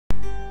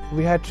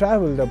We had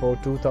travelled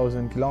about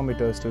 2000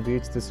 kilometers to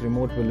reach this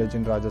remote village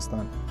in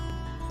Rajasthan,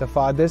 the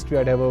farthest we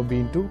had ever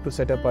been to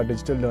set up our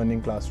digital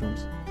learning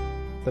classrooms.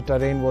 The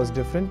terrain was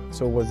different,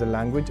 so was the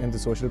language and the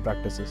social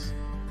practices.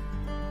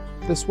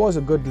 This was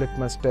a good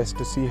litmus test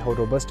to see how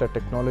robust our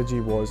technology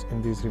was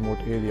in these remote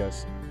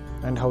areas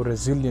and how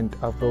resilient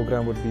our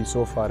program would be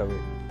so far away.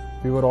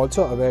 We were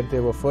also aware they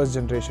were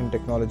first-generation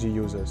technology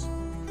users.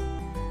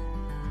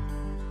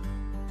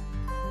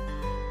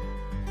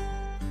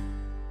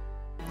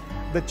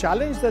 The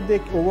challenge that they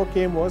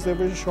overcame was there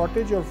was a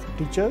shortage of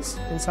teachers,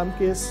 in some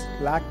case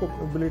lack of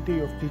ability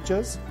of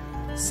teachers.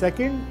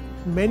 Second,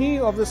 many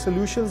of the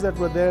solutions that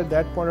were there at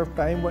that point of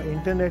time were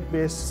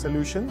internet-based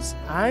solutions,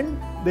 and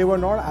they were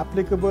not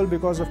applicable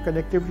because of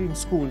connectivity in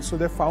schools. So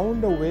they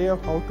found a way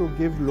of how to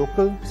give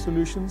local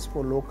solutions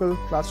for local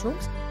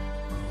classrooms.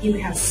 You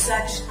have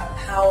such a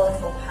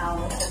powerful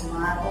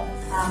model.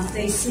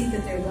 They see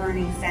that they're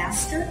learning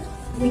faster.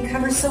 We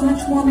cover so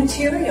much more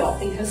material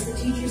because the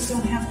teachers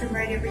don't have to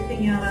write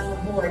everything out on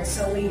the board,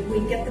 so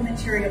we get the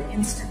material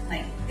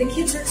instantly. The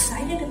kids are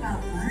excited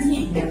about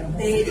learning.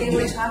 They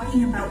were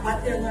talking about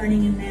what they're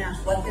learning in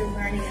math, what they're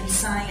learning in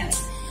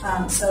science.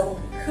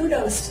 So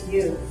kudos to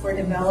you for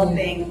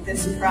developing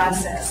this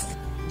process.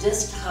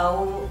 Just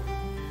how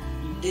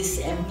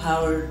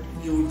disempowered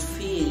you would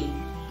feel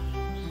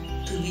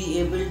to be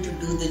able to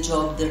do the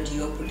job that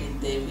you are put in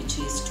there, which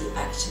is to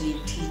actually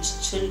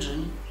teach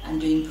children and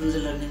to improve the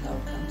learning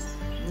outcomes.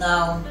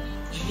 Now,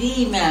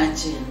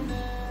 reimagine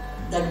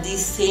that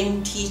these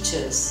same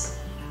teachers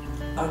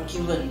are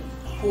given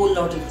a whole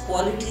lot of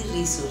quality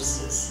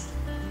resources,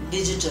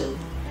 digital,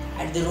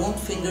 at their own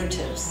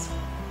fingertips,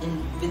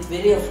 with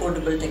very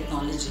affordable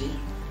technology,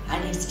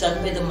 and it's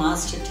done by the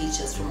master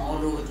teachers from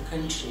all over the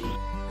country.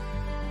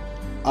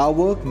 Our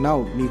work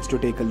now needs to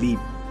take a leap.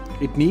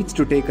 It needs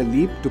to take a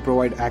leap to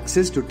provide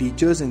access to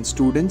teachers and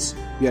students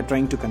we are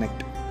trying to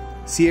connect.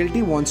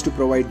 CLT wants to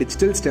provide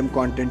digital STEM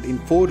content in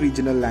 4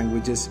 regional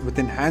languages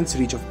within hands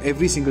reach of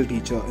every single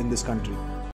teacher in this country.